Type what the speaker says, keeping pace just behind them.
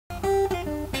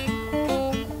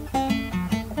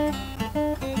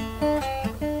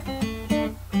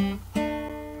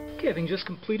having just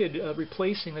completed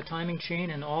replacing the timing chain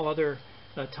and all other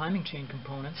timing chain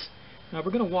components, now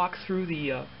we're going to walk through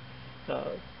the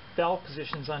valve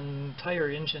positions on an entire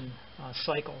engine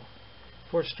cycle,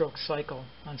 4-stroke cycle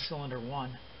on cylinder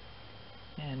 1,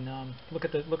 and look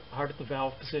hard at the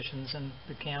valve positions and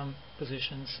the cam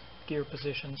positions, gear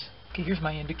positions. Okay, here's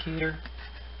my indicator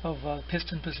of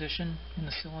piston position in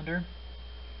the cylinder.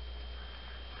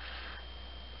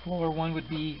 The lower one would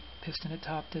be piston at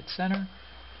top dead center.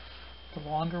 The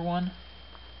longer one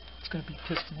is going to be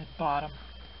piston at bottom.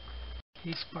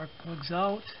 Okay, spark plug's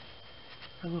out.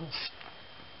 Our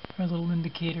little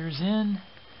indicator is in.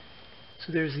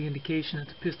 So there's the indication that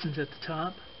the piston's at the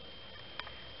top,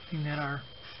 and that our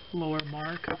lower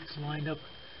mark is lined up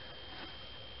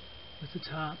with the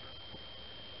top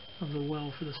of the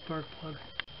well for the spark plug.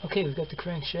 Okay, we've got the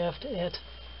crankshaft at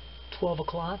 12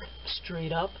 o'clock,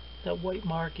 straight up. That white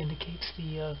mark indicates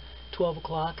the 12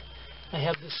 o'clock. I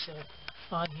have this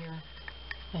on here.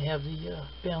 I have the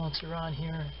balancer on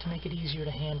here to make it easier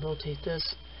to hand rotate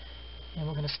this. And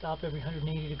we're going to stop every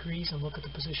 180 degrees and look at the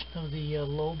position of the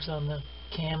lobes on the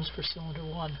cams for cylinder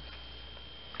 1.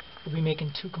 We'll be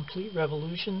making 2 complete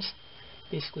revolutions,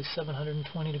 basically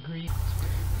 720 degrees.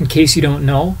 In case you don't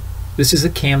know, this is a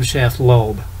camshaft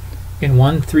lobe. In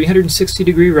one 360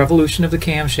 degree revolution of the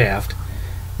camshaft,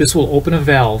 this will open a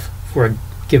valve for a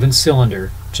given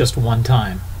cylinder just one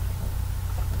time.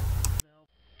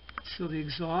 So the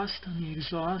exhaust, on the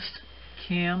exhaust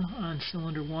cam on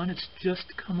cylinder 1, it's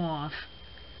just come off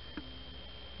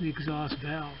the exhaust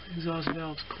valve. The exhaust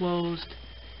valve's closed,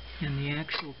 and the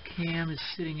actual cam is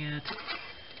sitting at,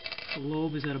 the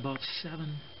lobe is at about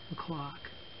 7 o'clock.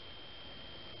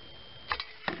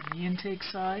 On the intake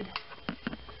side,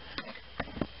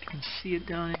 you can see it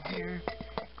down in here.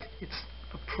 It's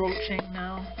approaching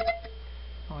now.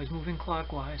 Always moving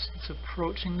clockwise. It's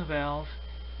approaching the valve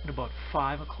at about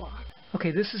 5 o'clock.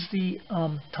 Okay, this is the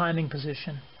timing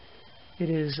position. It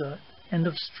is end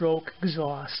of stroke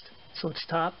exhaust. So it's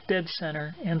top dead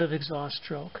center, end of exhaust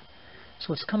stroke. So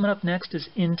what's coming up next is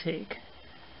intake.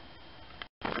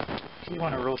 So you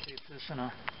want to rotate this in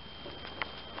a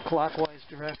clockwise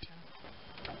direction.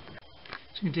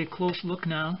 So you can take a close look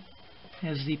now.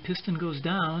 As the piston goes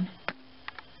down,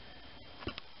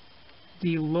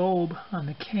 the lobe on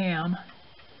the cam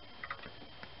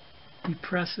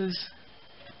depresses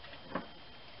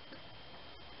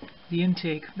the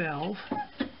intake valve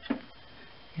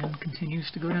and continues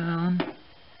to go down.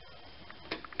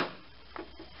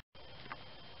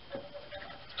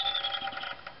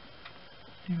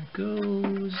 There it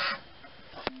goes.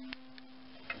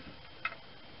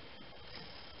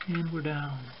 And we're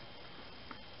down.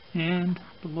 And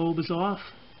the lobe is off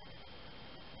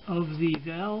of the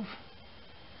valve.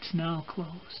 It's now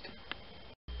closed.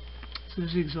 So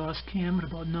there's the exhaust cam at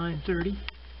about 9:30.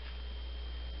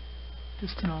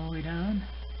 Piston all the way down.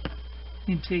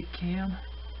 Intake cam.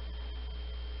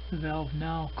 The valve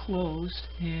now closed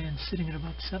and sitting at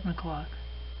about 7 o'clock.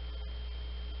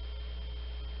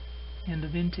 End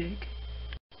of intake.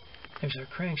 There's our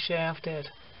crankshaft at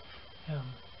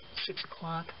 6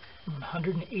 o'clock.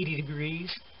 180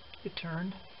 degrees it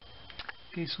turned.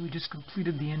 Okay, so we just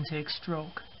completed the intake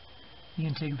stroke. The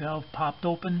intake valve popped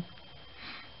open,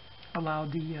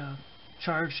 allowed the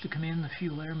charge to come in, the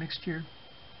fuel air mixture,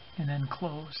 and then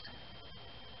closed.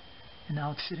 And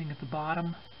now it's sitting at the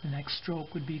bottom. The next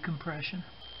stroke would be compression.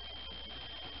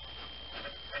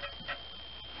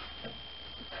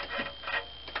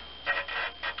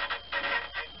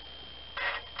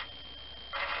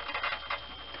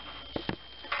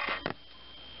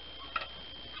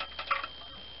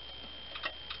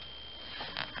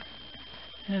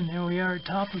 And there we are at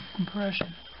top of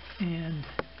compression. And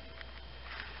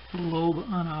the lobe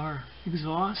on our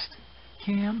exhaust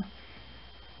cam,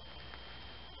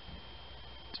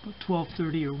 it's about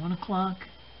 12:30 or 1 o'clock.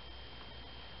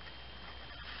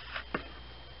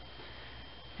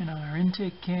 And on our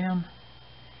intake cam,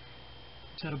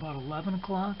 it's at about 11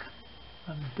 o'clock,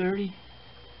 11:30.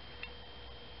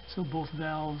 So both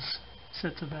valves,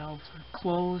 sets of valves, are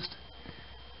closed.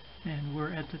 And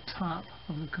we're at the top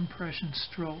of the compression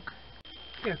stroke.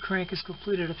 Our crank has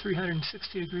completed a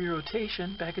 360 degree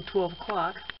rotation back at 12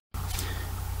 o'clock.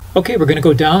 Okay, we're going to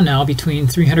go down now between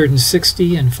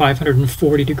 360 and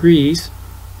 540 degrees.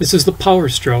 This is the power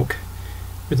stroke,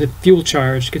 where the fuel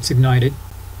charge gets ignited.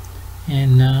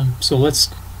 And so let's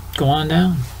go on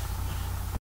down.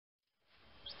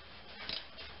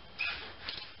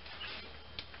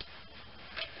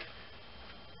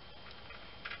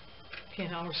 Okay,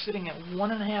 now we're sitting at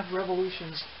 1.5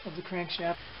 revolutions of the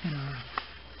crankshaft, and our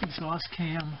exhaust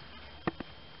cam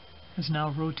has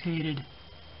now rotated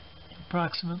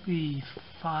approximately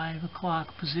 5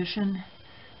 o'clock position,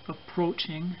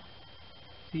 approaching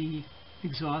the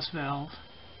exhaust valve,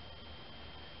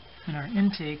 and our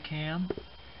intake cam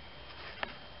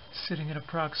sitting at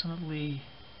approximately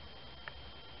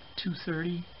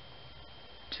 2:30.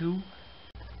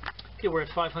 Okay, we're at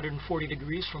 540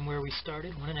 degrees from where we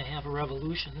started, 1.5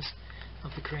 revolutions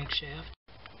of the crankshaft.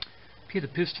 Okay, the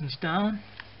piston's down,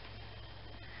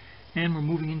 and we're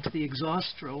moving into the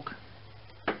exhaust stroke,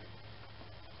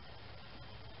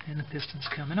 and the piston's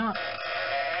coming up.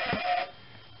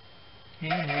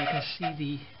 And there you can see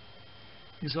the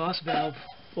exhaust valve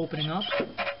opening up,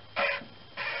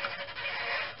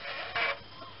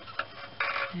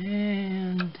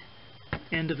 and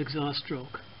end of exhaust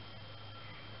stroke.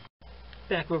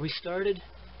 Back where we started,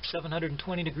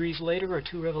 720 degrees later, or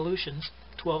 2 revolutions,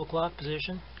 12 o'clock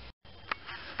position.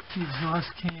 The exhaust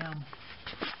cam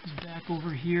is back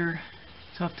over here.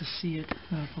 Tough to see it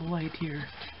with the light here,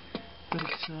 but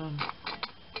it's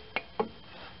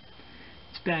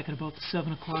back at about the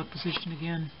 7 o'clock position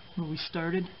again, where we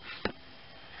started.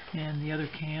 And the other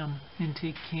cam,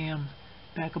 intake cam,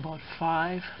 back about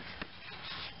 5.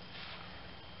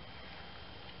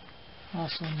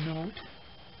 Also note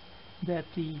that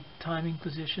the timing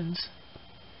positions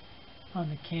on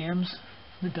the cams,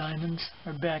 the diamonds,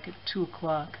 are back at 2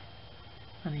 o'clock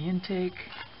on the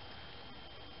intake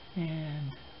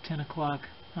and 10 o'clock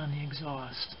on the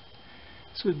exhaust.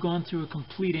 So we've gone through a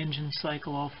complete engine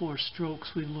cycle, all 4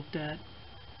 strokes we've looked at,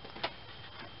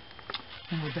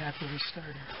 and we're back where we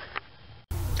started.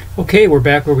 Okay, we're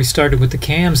back where we started with the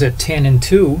cams at 10 and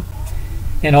 2,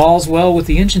 and all's well with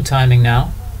the engine timing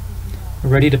now. We're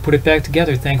ready to put it back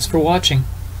together. Thanks for watching.